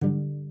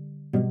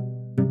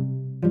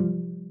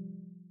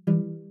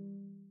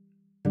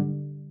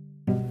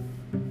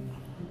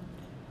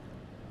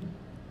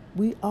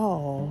We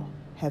all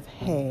have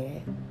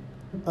had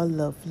a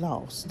love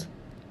lost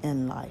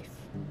in life.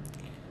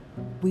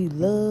 We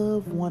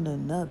love one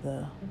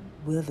another,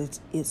 whether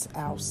it's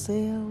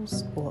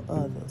ourselves or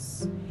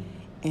others,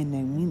 in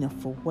a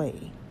meaningful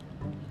way.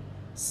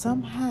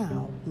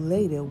 Somehow,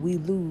 later, we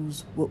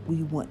lose what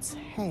we once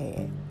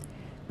had.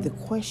 The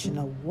question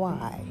of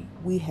why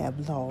we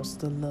have lost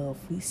the love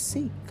we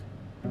seek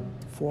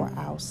for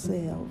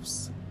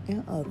ourselves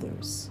and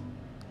others.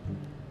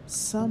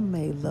 Some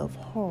may love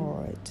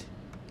hard,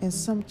 and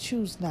some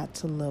choose not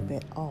to love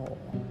at all.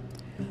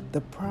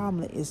 The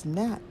problem is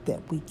not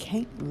that we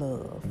can't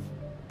love,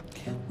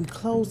 we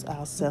close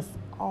ourselves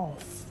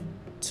off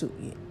to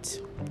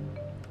it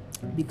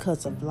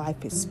because of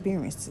life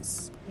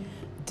experiences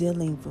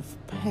dealing with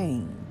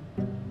pain,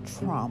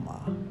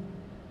 trauma,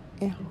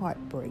 and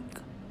heartbreak.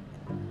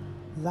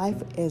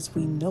 Life as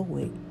we know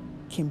it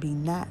can be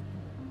not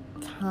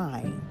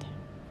kind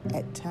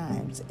at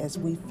times as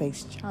we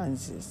face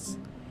challenges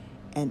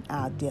in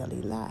our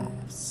daily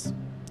lives.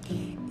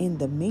 In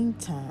the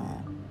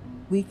meantime,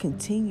 we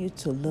continue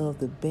to love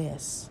the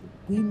best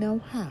we know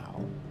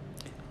how.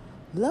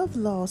 Love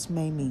loss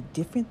may mean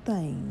different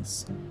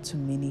things to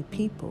many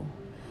people.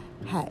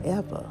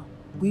 However,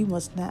 we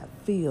must not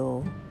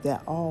feel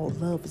that all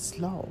love is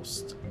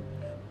lost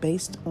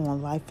based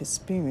on life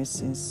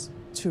experiences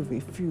to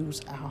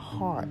refuse our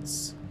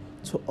hearts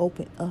to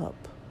open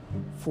up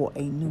for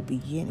a new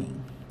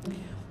beginning.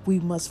 We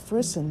must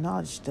first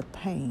acknowledge the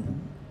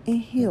pain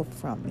and heal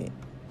from it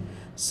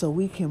so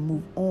we can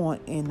move on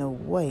in a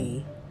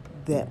way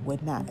that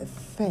would not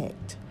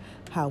affect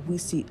how we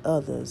see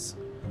others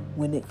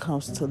when it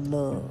comes to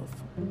love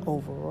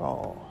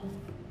overall.